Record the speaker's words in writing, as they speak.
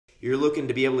you're looking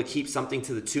to be able to keep something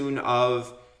to the tune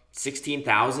of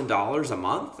 $16,000 a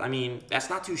month. I mean, that's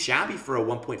not too shabby for a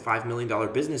 $1.5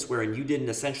 million business wherein you didn't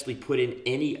essentially put in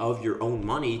any of your own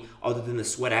money other than the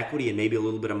sweat equity and maybe a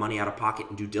little bit of money out of pocket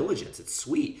and due diligence. It's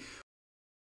sweet.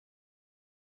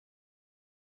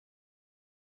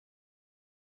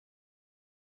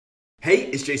 Hey,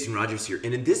 it's Jason Rogers here,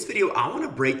 and in this video, I want to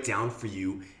break down for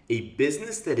you a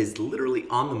business that is literally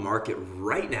on the market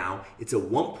right now. It's a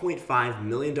 $1.5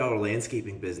 million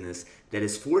landscaping business that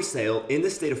is for sale in the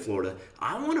state of Florida.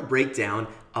 I want to break down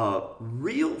a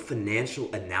real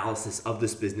financial analysis of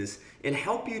this business and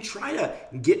help you try to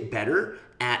get better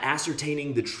at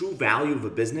ascertaining the true value of a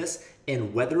business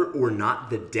and whether or not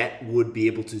the debt would be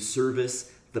able to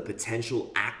service the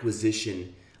potential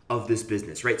acquisition of this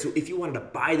business, right? So if you wanted to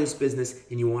buy this business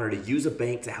and you wanted to use a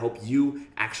bank to help you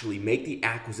actually make the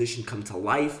acquisition come to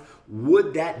life,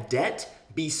 would that debt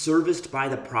be serviced by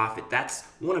the profit? That's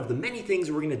one of the many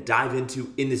things we're gonna dive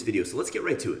into in this video. So let's get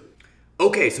right to it.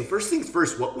 Okay, so first things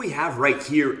first, what we have right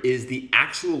here is the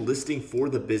actual listing for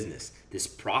the business. This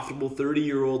profitable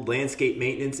 30-year-old landscape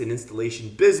maintenance and installation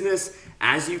business.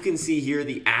 As you can see here,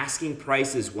 the asking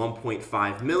price is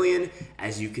 $1.5 million.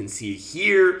 As you can see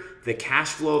here, the cash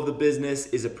flow of the business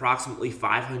is approximately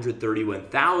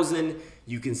 $531,000.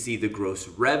 You can see the gross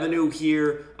revenue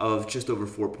here of just over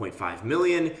 $4.5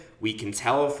 million. We can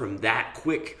tell from that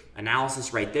quick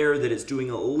analysis right there that it's doing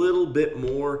a little bit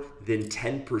more than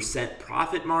 10%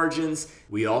 profit margins.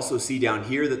 We also see down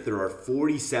here that there are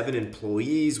 47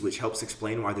 employees, which helps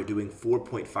explain why they're doing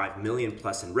 $4.5 million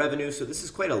plus in revenue. So this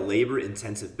is quite a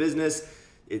labor-intensive business.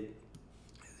 It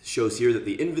shows here that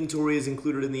the inventory is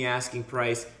included in the asking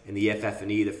price, and the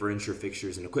FF&E, the furniture,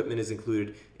 fixtures, and equipment is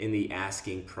included in the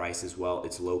asking price as well.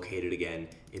 It's located again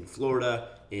in Florida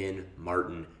in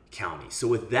Martin County. So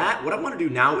with that, what I want to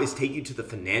do now is take you to the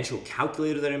financial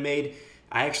calculator that I made.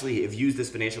 I actually have used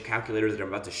this financial calculator that I'm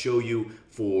about to show you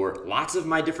for lots of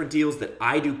my different deals that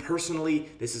I do personally.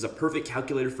 This is a perfect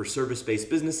calculator for service-based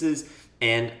businesses,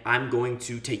 and I'm going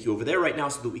to take you over there right now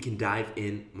so that we can dive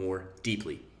in more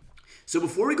deeply. So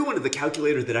before we go into the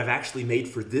calculator that I've actually made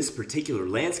for this particular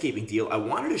landscaping deal, I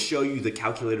wanted to show you the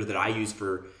calculator that I use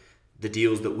for the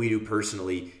deals that we do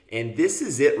personally. And this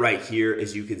is it right here.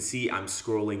 As you can see, I'm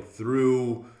scrolling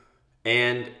through.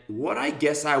 And what I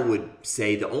guess I would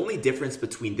say the only difference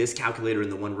between this calculator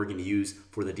and the one we're going to use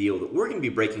for the deal that we're going to be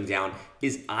breaking down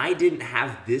is I didn't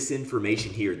have this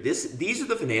information here. These are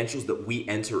the financials that we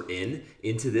enter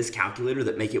into this calculator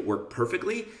that make it work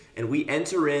perfectly. And we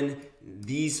enter in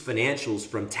these financials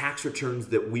from tax returns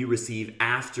that we receive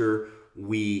after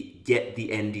we get the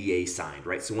NDA signed,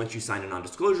 right? So once you sign a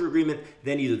non-disclosure agreement,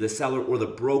 then either the seller or the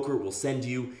broker will send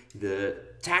you the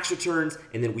tax returns,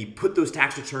 and then we put those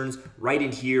tax returns right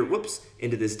in here,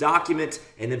 into this document,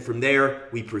 and then from there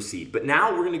we proceed. But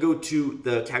now we're gonna go to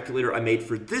the calculator I made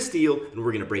for this deal, and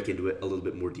we're gonna break into it a little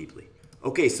bit more deeply.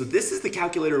 Okay, so this is the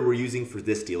calculator we're using for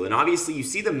this deal. And obviously you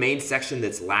see the main section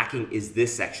that's lacking is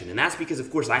this section. And that's because, of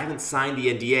course, I haven't signed the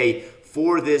NDA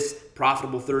for this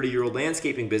profitable 30-year-old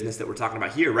landscaping business that we're talking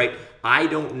about here, right? I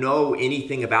don't know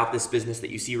anything about this business that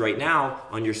you see right now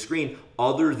on your screen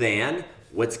other than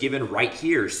what's given right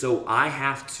here. So I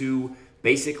have to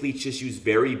basically just use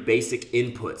very basic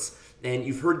inputs. And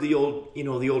you've heard the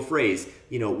old phrase,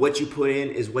 what you put in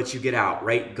is what you get out,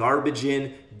 right? Garbage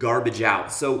in, garbage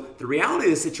out. So the reality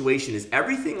of the situation is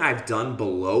everything I've done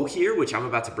below here, which I'm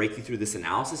about to break you through this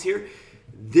analysis here,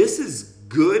 this is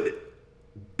good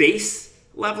base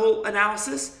level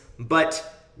analysis, but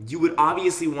you would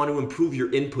obviously want to improve your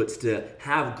inputs to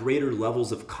have greater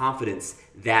levels of confidence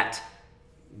that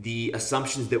the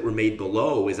assumptions that were made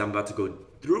below, as I'm about to go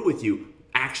through with you,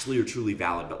 actually are truly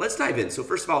valid. But let's dive in. So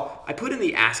first of all, I put in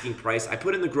the asking price, I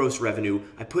put in the gross revenue,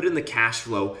 I put in the cash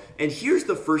flow, and here's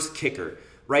the first kicker,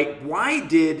 right?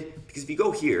 Because if you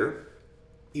go here,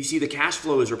 you see the cash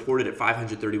flow is reported at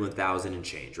 $531,000 and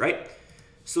change, right?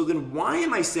 So then why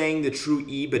am I saying the true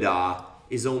EBITDA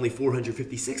is only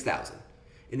 $456,000?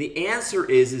 And the answer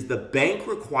is the bank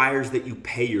requires that you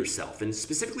pay yourself. And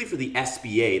specifically for the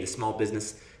SBA, the Small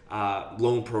Business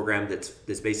Loan Program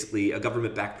that's basically a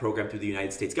government-backed program through the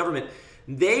United States government,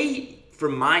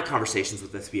 from my conversations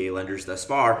with SBA lenders thus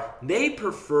far, they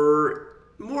prefer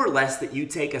more or less that you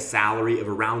take a salary of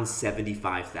around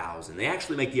 $75,000. They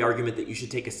actually make the argument that you should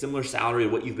take a similar salary to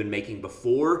what you've been making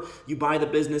before you buy the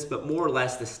business, but more or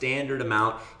less the standard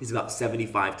amount is about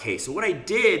 $75K. So what I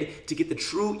did to get the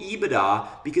true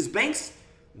EBITDA, because banks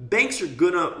are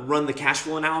gonna run the cash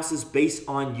flow analysis based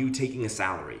on you taking a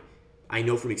salary. I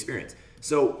know from experience.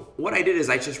 So what I did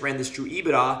is I just ran this true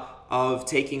EBITDA of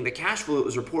taking the cash flow that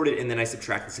was reported, and then I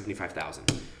subtract the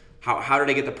 $75,000. How did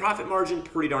I get the profit margin?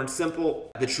 Pretty darn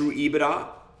simple. The true EBITDA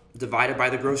divided by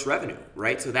the gross revenue,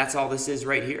 right? So that's all this is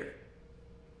right here.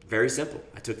 Very simple.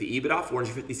 I took the EBITDA,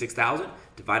 456,000,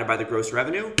 divided by the gross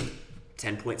revenue,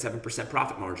 10.7%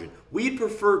 profit margin. We'd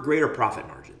prefer greater profit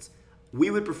margins. We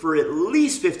would prefer at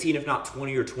least 15, if not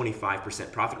 20 or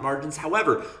 25% profit margins.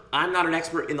 However, I'm not an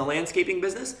expert in the landscaping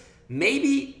business.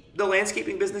 Maybe the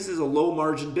landscaping business is a low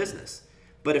margin business.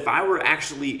 But if I were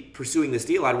actually pursuing this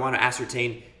deal, I'd want to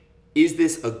ascertain, is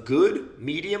this a good,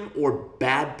 medium, or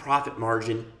bad profit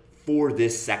margin for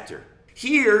this sector?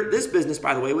 Here, this business,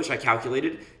 by the way, which I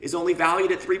calculated, is only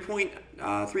valued at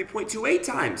 3.28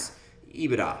 times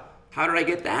EBITDA. How did I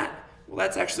get that? Well,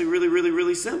 that's actually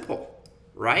really simple,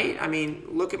 right? I mean,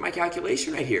 look at my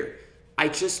calculation right here. I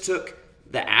just took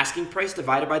the asking price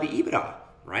divided by the EBITDA,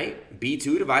 right?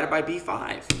 B2 divided by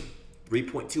B5,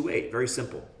 3.28, very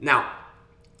simple. Now,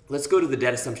 let's go to the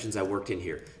debt assumptions I worked in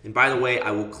here. And by the way,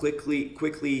 I will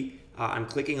quickly, I'm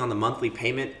clicking on the monthly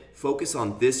payment. Focus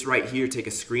on this right here. Take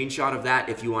a screenshot of that.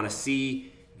 If you want to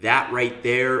see that right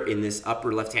there in this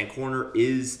upper left-hand corner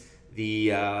is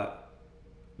the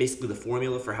basically the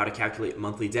formula for how to calculate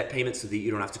monthly debt payments so that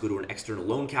you don't have to go to an external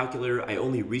loan calculator. I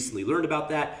only recently learned about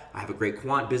that. I have a great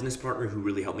quant business partner who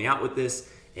really helped me out with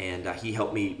this, and he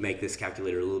helped me make this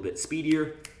calculator a little bit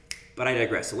speedier. But I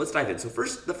digress. So let's dive in. So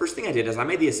the first thing I did is I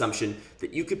made the assumption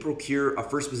that you could procure a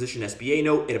first position SBA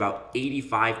note at about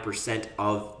 85%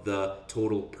 of the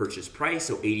total purchase price,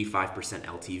 so 85%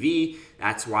 LTV.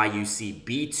 That's why you see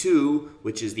B2,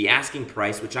 which is the asking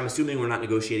price, which I'm assuming we're not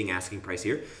negotiating asking price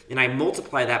here, and I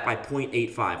multiply that by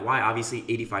 0.85. Why? Obviously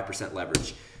 85%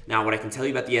 leverage. Now, what I can tell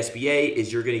you about the SBA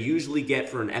is you're going to usually get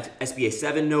for an SBA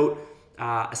 7 note,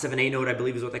 a 7A note, I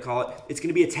believe is what they call it. It's going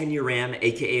to be a 10-year RAM,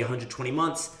 aka 120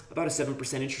 months. About a 7%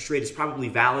 interest rate is probably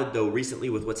valid, though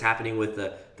recently with what's happening with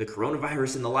the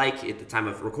coronavirus and the like, at the time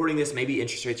of recording this, maybe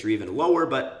interest rates are even lower,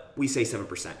 but we say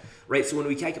 7%, right? So when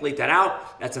we calculate that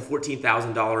out, that's a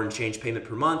 $14,000 and change payment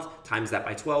per month, times that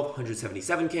by 12,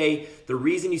 $177K. The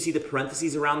reason you see the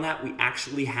parentheses around that, we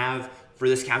actually have, for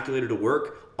this calculator to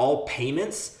work, all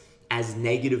payments as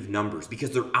negative numbers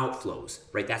because they're outflows,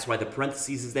 right? That's why the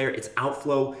parentheses is there. It's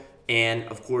outflow. And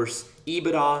of course,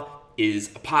 EBITDA is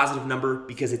a positive number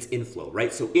because it's inflow,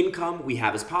 right? So income we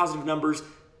have as positive numbers,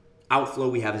 outflow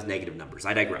we have as negative numbers.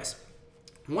 I digress.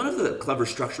 One of the clever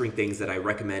structuring things that I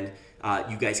recommend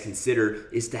you guys consider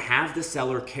is to have the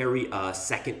seller carry a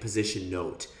second position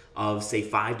note of say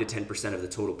 5 to 10% of the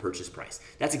total purchase price.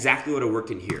 That's exactly what I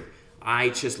worked in here. I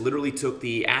just literally took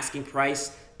the asking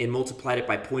price and multiplied it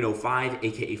by 0.05,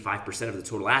 aka 5% of the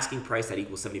total asking price. That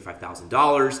equals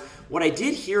 $75,000. What I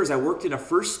did here is I worked in a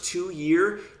first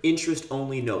 2-year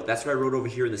interest-only note. That's what I wrote over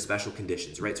here in the special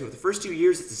conditions, right? So for the first 2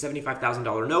 years, it's a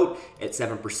 $75,000 note at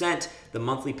 7%. The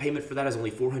monthly payment for that is only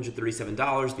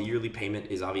 $437. The yearly payment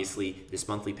is obviously this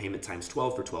monthly payment times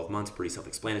 12 for 12 months, pretty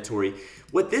self-explanatory.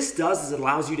 What this does is it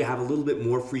allows you to have a little bit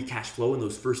more free cash flow in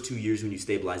those first 2 years when you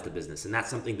stabilize the business. And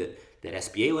that's something that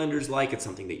SBA lenders like. It's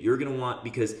something that you're going to want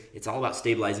because it's all about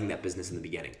stabilizing that business in the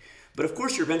beginning. But of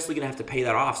course, you're eventually going to have to pay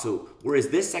that off. So whereas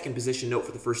this second position note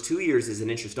for the first 2 years is an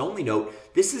interest-only note,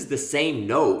 this is the same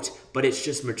note, but it's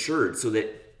just matured so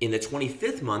that in the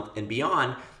 25th month and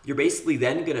beyond, you're basically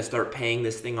then going to start paying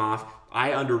this thing off.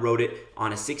 I underwrote it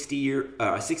on a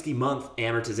 60-month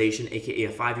amortization, aka a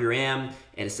 5-year AM,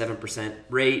 and a 7%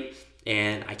 rate.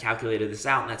 And I calculated this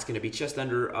out, and that's going to be just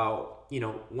under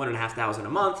 $1,500 a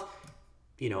month.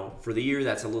 For the year,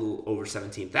 that's a little over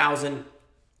 $17,000.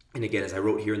 And again, as I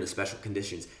wrote here in the special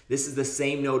conditions, this is the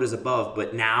same note as above,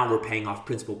 but now we're paying off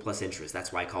principal plus interest.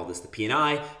 That's why I call this the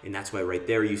P&I, and that's why right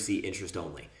there you see interest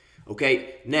only.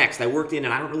 Okay, next, I worked in,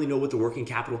 and I don't really know what the working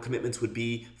capital commitments would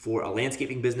be for a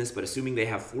landscaping business, but assuming they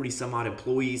have 40 some odd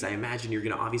employees, I imagine you're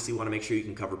going to obviously want to make sure you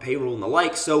can cover payroll and the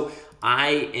like. So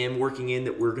I am working in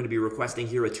that we're going to be requesting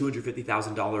here a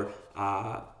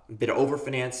 $250,000 bit of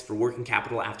overfinance for working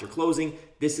capital after closing.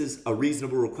 This is a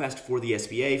reasonable request for the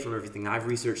SBA from everything I've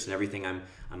researched and everything I'm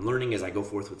learning as I go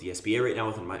forth with the SBA right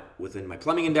now within my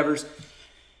plumbing endeavors.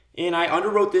 And I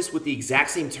underwrote this with the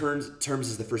exact same terms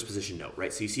as the first position note,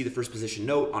 right? So you see the first position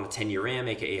note on a 10-year RAM,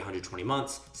 aka 120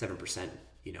 months, 7%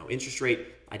 interest rate.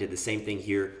 I did the same thing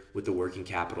here with the working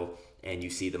capital, and you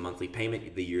see the monthly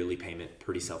payment, the yearly payment,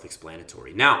 pretty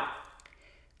self-explanatory. Now,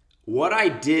 what I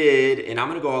did, and I'm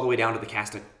going to go all the way down to the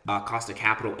cost of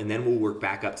capital, and then we'll work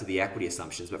back up to the equity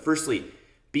assumptions. But firstly,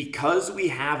 because we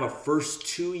have a first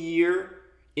 2-year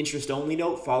interest-only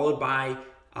note followed by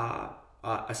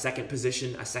a second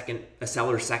position, a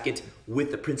seller second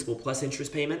with the principal plus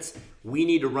interest payments, we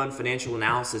need to run financial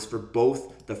analysis for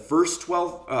both the first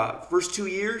 2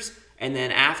 years and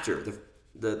then after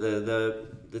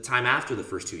the time after the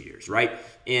first 2 years, right?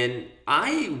 And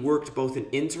I worked both an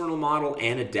internal model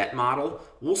and a debt model.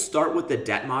 We'll start with the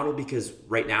debt model because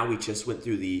right now we just went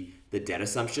through the debt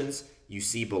assumptions. You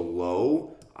see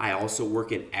below, I also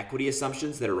work in equity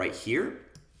assumptions that are right here.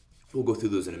 We'll go through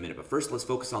those in a minute, but first let's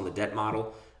focus on the debt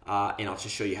model, and I'll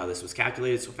just show you how this was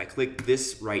calculated. So if I click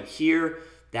this right here,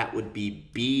 that would be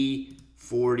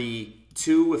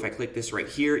B42. If I click this right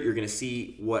here, you're gonna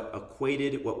see what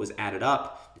was added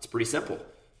up. It's pretty simple.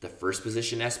 The first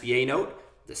position SBA note,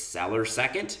 the seller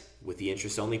second with the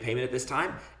interest only payment at this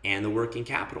time, and the working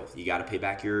capital. You gotta pay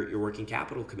back your working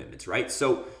capital commitments, right?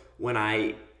 So when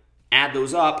I add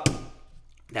those up,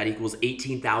 that equals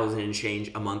 $18,000 and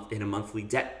change a month in a monthly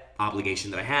debt obligation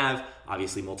that I have,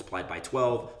 obviously multiplied by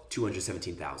 12,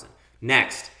 $217,000.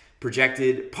 Next,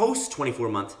 projected post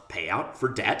 24-month payout for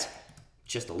debt,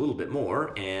 just a little bit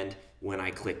more. And when I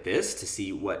click this to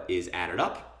see what is added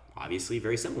up, obviously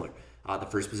very similar. The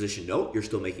first position note, you're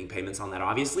still making payments on that,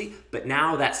 obviously, but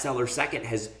now that seller second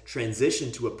has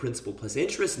transitioned to a principal plus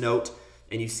interest note,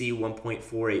 and you see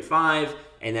 1.485,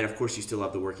 and then of course you still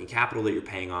have the working capital that you're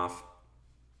paying off.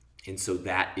 And so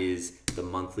that is the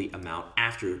monthly amount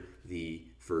after the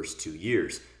first 2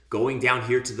 years. Going down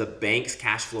here to the bank's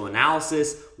cash flow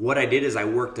analysis, what I did is I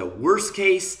worked a worst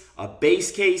case, a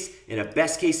base case, and a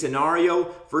best case scenario.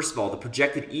 First of all, the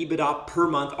projected EBITDA per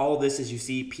month, all of this as you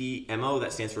see PMO,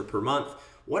 that stands for per month.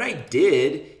 What I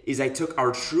did is I took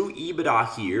our true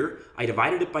EBITDA here, I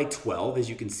divided it by 12, as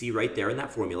you can see right there in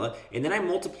that formula, and then I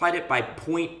multiplied it by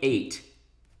 0.8.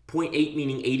 0.8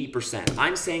 meaning 80%.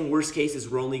 I'm saying worst case is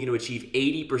we're only going to achieve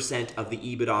 80% of the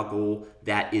EBITDA goal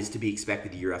that is to be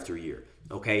expected year after year,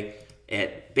 okay?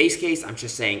 At base case, I'm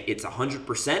just saying it's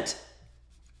 100%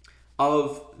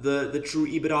 of the true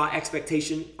EBITDA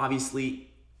expectation, obviously,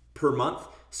 per month.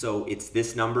 So it's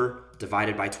this number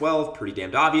divided by 12, pretty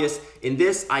damned obvious. In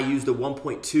this, I used a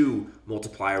 1.2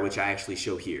 multiplier, which I actually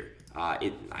show here.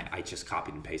 I just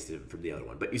copied and pasted it from the other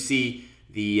one. But you see,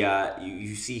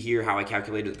 you see here how I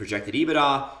calculated the projected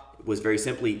EBITDA was very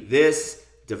simply this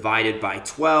divided by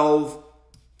 12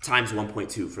 times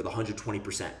 1.2 for the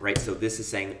 120%, right? So this is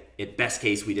saying at best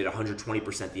case we did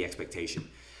 120% the expectation.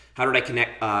 How did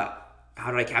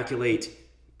I calculate?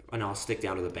 And I'll stick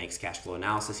down to the bank's cash flow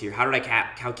analysis here. How did I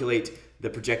calculate the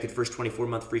projected first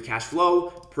 24-month free cash flow?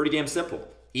 Pretty damn simple.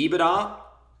 EBITDA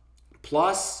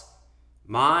plus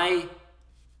my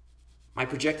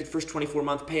projected first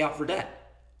 24-month payout for debt.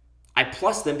 I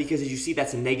plus them because, as you see,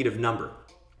 that's a negative number.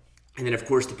 And then, of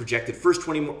course, the projected first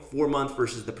 24-month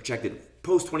versus the projected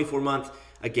post 24-month.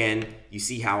 Again, you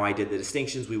see how I did the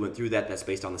distinctions. We went through that. That's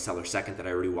based on the seller second that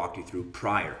I already walked you through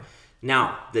prior.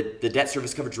 Now, the debt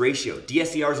service coverage ratio.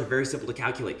 DSCRs are very simple to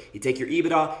calculate. You take your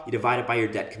EBITDA, you divide it by your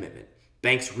debt commitment.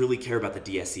 Banks really care about the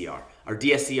DSCR. Our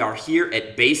DSCR here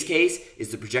at base case is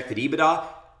the projected EBITDA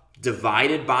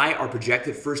divided by our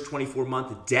projected first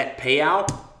 24-month debt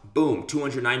payout. Boom,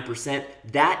 209%.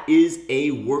 That is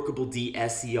a workable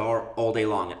DSCR all day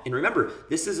long. And remember,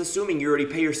 this is assuming you already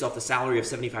pay yourself a salary of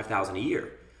 $75,000 a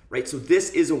year, right? So this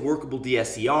is a workable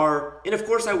DSCR. And of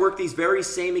course, I work these very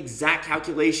same exact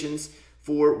calculations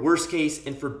for worst case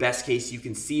and for best case. You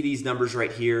can see these numbers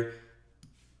right here.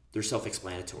 They're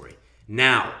self-explanatory.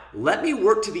 Now, let me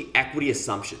work to the equity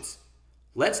assumptions.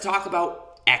 Let's talk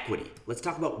about equity. Let's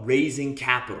talk about raising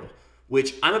capital,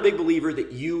 which I'm a big believer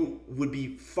that you would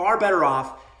be far better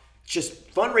off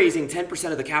just fundraising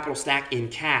 10% of the capital stack in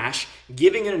cash,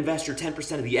 giving an investor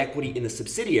 10% of the equity in the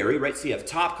subsidiary, right? So you have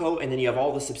Topco, and then you have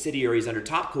all the subsidiaries under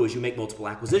Topco as you make multiple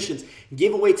acquisitions.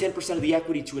 Give away 10% of the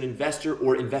equity to an investor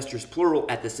or investors plural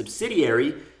at the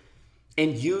subsidiary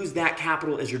and use that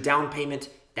capital as your down payment.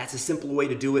 That's a simple way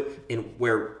to do it. And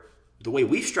where the way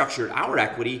we've structured our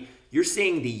equity, you're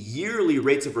seeing the yearly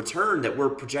rates of return that we're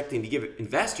projecting to give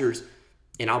investors.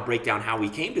 And I'll break down how we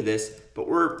came to this, but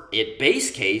we're at base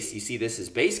case, you see this as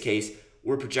base case,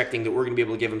 we're projecting that we're going to be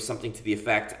able to give them something to the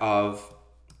effect of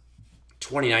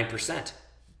 29%.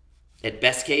 At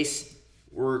best case,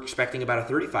 we're expecting about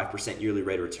a 35% yearly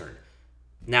rate of return.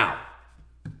 Now,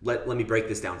 let me break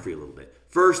this down for you a little bit.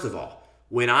 First of all,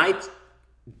 when I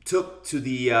took to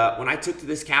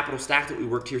this capital stack that we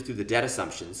worked here through the debt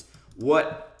assumptions,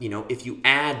 if you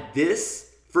add this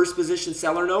first position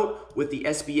seller note with the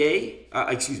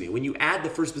SBA, when you add the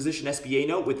first position SBA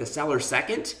note with the seller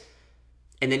second,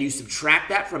 and then you subtract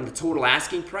that from the total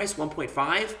asking price,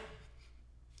 1.5,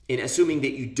 and assuming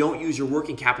that you don't use your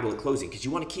working capital at closing, because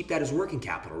you want to keep that as working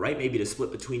capital, right? Maybe to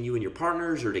split between you and your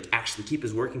partners, or to actually keep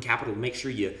as working capital to make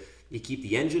sure you keep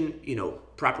the engine,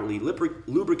 properly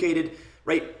lubricated,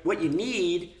 right? What you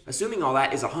need, assuming all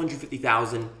that, is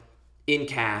 $150,000 in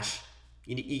cash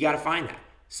You got to find that.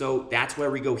 So that's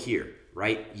where we go here,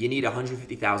 right? You need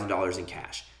 $150,000 in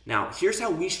cash. Now, here's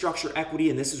how we structure equity,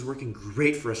 and this is working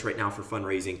great for us right now for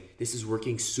fundraising. This is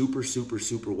working super, super,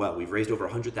 super well. We've raised over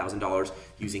 $100,000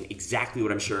 using exactly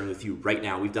what I'm sharing with you right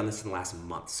now. We've done this in the last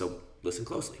month, so listen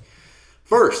closely.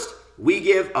 First, we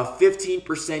give a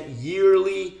 15%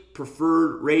 yearly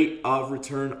preferred rate of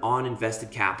return on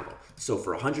invested capital. So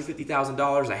for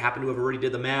 $150,000, I happen to have already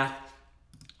did the math.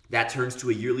 That turns to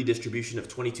a yearly distribution of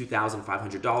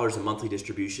 $22,500, a monthly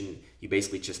distribution. You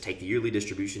basically just take the yearly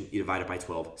distribution, you divide it by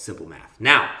 12, simple math.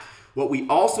 Now, what we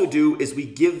also do is we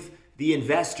give the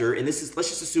investor, and this is, let's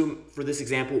just assume for this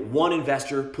example, one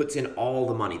investor puts in all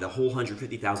the money, the whole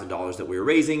 $150,000 that we're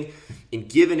raising, and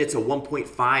given it's a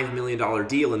 $1.5 million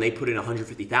deal and they put in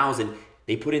 $150,000,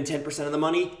 they put in 10% of the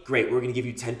money, great, we're gonna give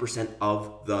you 10%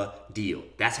 of the deal.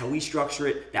 That's how we structure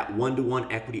it. That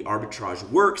one-to-one equity arbitrage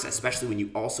works, especially when you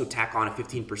also tack on a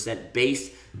 15% base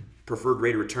preferred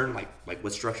rate of return like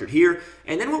what's structured here.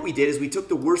 And then what we did is we took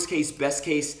the worst case, base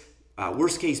case,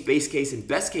 and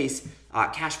best case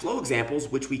cash flow examples,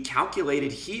 which we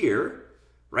calculated here,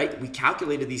 right? We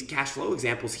calculated these cash flow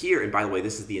examples here. And by the way,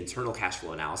 this is the internal cash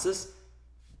flow analysis.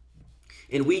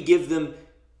 And we give them,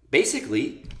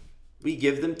 basically, we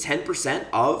give them 10%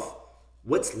 of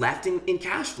what's left in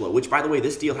cash flow, which, by the way,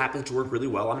 this deal happens to work really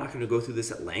well. I'm not going to go through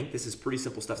this at length. This is pretty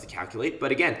simple stuff to calculate.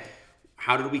 But again,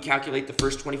 how did we calculate the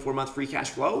first 24-month free cash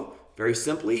flow? Very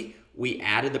simply, we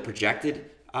added the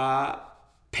projected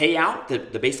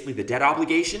payout, basically the debt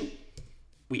obligation.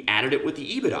 We added it with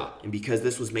the EBITDA. And because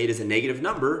this was made as a negative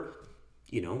number,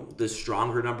 you know, the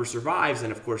stronger number survives.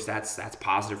 And of course, that's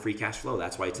positive free cash flow.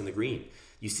 That's why it's in the green.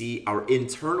 You see our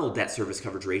internal debt service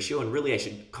coverage ratio, and really I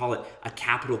should call it a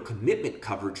capital commitment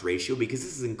coverage ratio, because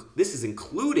this is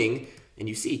including, and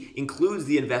you see, includes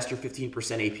the investor 15%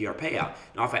 APR payout.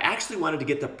 Now, if I actually wanted to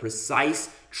get the precise,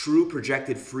 true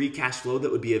projected free cash flow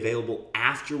that would be available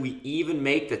after we even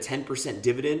make the 10%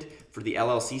 dividend for the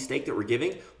LLC stake that we're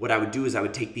giving, what I would do is I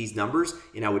would take these numbers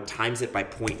and I would times it by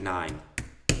 0.9.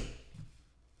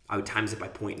 I would times it by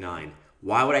 0.9.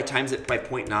 Why would I times it by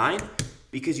 0.9?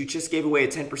 Because you just gave away a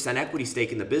 10% equity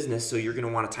stake in the business, so you're going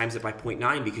to want to times it by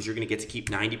 0.9 because you're going to get to keep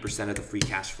 90% of the free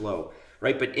cash flow,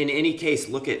 right? But in any case,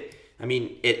 look at, I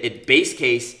mean, at base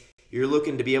case, you're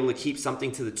looking to be able to keep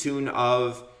something to the tune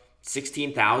of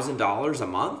 $16,000 a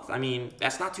month. I mean,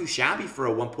 that's not too shabby for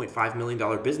a $1.5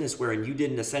 million business wherein you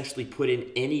didn't essentially put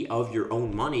in any of your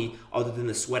own money other than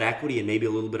the sweat equity and maybe a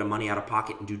little bit of money out of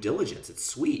pocket and due diligence. It's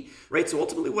sweet, right? So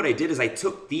ultimately what I did is I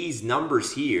took these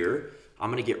numbers here. I'm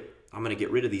going to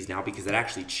get rid of these now because it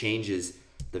actually changes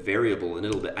the variable a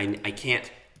little bit.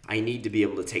 I need to be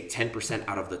able to take 10%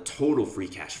 out of the total free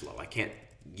cash flow. I can't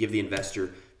give the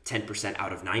investor 10%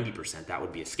 out of 90%. That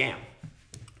would be a scam,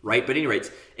 right? But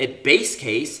anyways, at base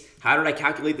case, how did I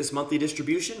calculate this monthly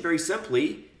distribution? Very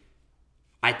simply,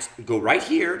 I go right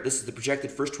here. This is the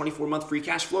projected first 24-month free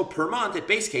cash flow per month at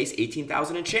base case,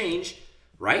 18,000 and change,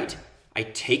 right? I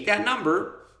take that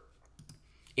number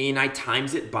and I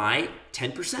times it by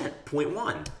 10%,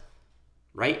 0.1,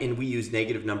 right? And we use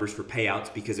negative numbers for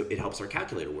payouts because it helps our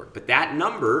calculator work. But that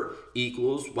number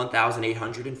equals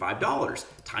 $1,805.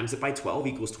 Times it by 12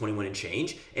 equals 21 and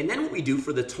change. And then what we do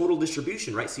for the total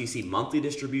distribution, right? So you see monthly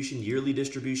distribution, yearly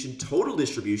distribution, total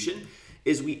distribution,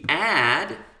 is we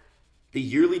add the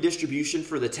yearly distribution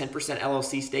for the 10%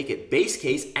 LLC stake at base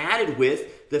case added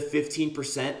with the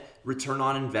 15% return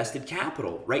on invested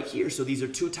capital right here. So these are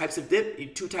two types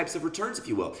of returns, if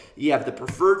you will. You have the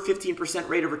preferred 15%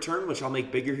 rate of return, which I'll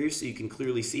make bigger here so you can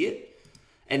clearly see it.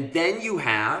 And then you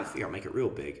have, here, I'll make it real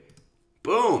big.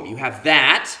 Boom, you have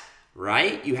that,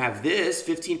 right? You have this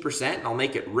 15%, and I'll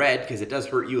make it red because it does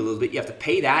hurt you a little bit. You have to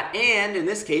pay that. And in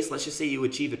this case, let's just say you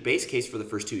achieve at base case for the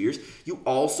first 2 years. You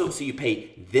also, so you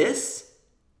pay this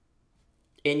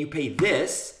and you pay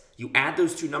this. You add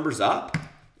those two numbers up.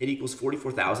 It equals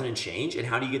 44,000 and change. And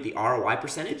how do you get the ROI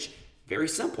percentage? Very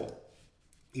simple.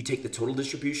 You take the total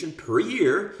distribution per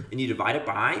year and you divide it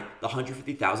by the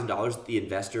 $150,000 that the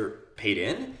investor paid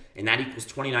in, and that equals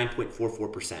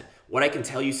 29.44%. What I can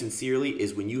tell you sincerely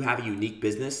is when you have a unique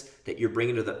business that you're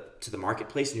bringing to the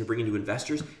marketplace and you're bringing to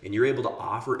investors, and you're able to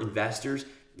offer investors,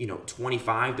 you know,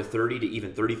 25 to 30 to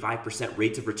even 35%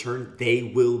 rates of return,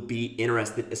 they will be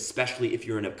interested, especially if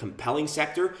you're in a compelling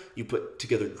sector, you put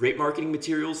together great marketing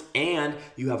materials, and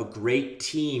you have a great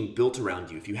team built around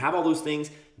you. If you have all those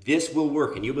things, this will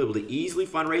work, and you'll be able to easily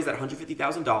fundraise that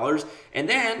 $150,000. And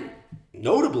then,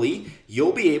 notably,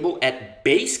 you'll be able, at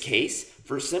base case,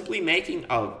 for simply making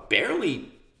a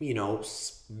barely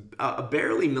a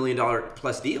barely $1 million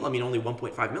plus deal, I mean only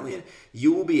 1.5 million,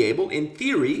 you will be able, in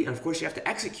theory, and of course you have to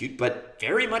execute, but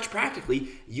very much practically,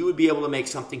 you would be able to make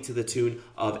something to the tune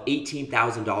of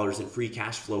 $18,000 in free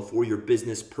cash flow for your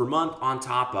business per month on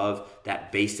top of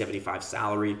that base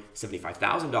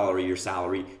 $75,000 a year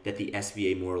salary that the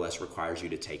SBA more or less requires you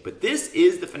to take. But this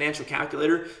is the financial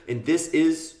calculator, and this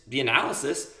is the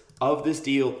analysis of this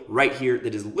deal right here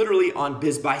that is literally on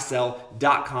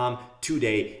bizbuysell.com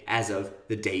today as of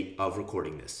the date of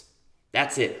recording this.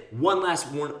 That's it. One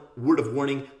last word of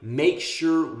warning. Make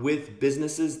sure with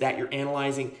businesses that you're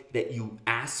analyzing that you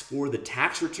ask for the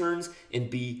tax returns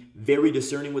and be very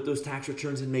discerning with those tax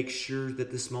returns and make sure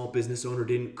that the small business owner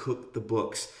didn't cook the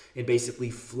books and basically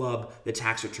flub the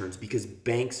tax returns, because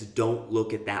banks don't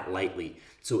look at that lightly.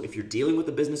 So if you're dealing with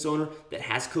a business owner that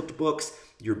has cooked books,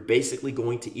 you're basically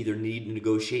going to either need to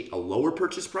negotiate a lower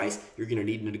purchase price, you're going to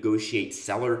need to negotiate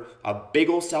a big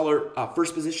old seller,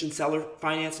 first position seller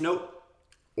finance note,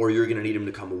 or you're going to need them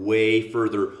to come way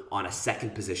further on a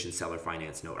second position seller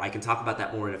finance note. I can talk about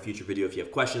that more in a future video if you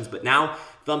have questions, but now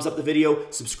thumbs up the video,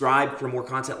 subscribe for more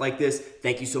content like this.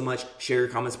 Thank you so much. Share your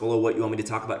comments below what you want me to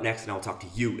talk about next, and I'll talk to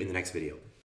you in the next video.